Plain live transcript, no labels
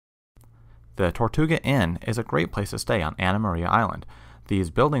The Tortuga Inn is a great place to stay on Anna Maria Island. These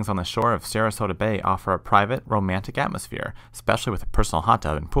buildings on the shore of Sarasota Bay offer a private, romantic atmosphere, especially with a personal hot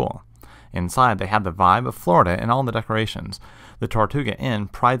tub and pool. Inside, they have the vibe of Florida in all the decorations. The Tortuga Inn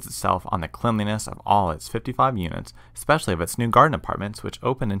prides itself on the cleanliness of all its 55 units, especially of its new garden apartments, which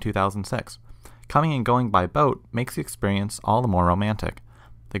opened in 2006. Coming and going by boat makes the experience all the more romantic.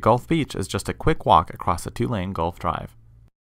 The Gulf Beach is just a quick walk across the 2-lane Gulf Drive.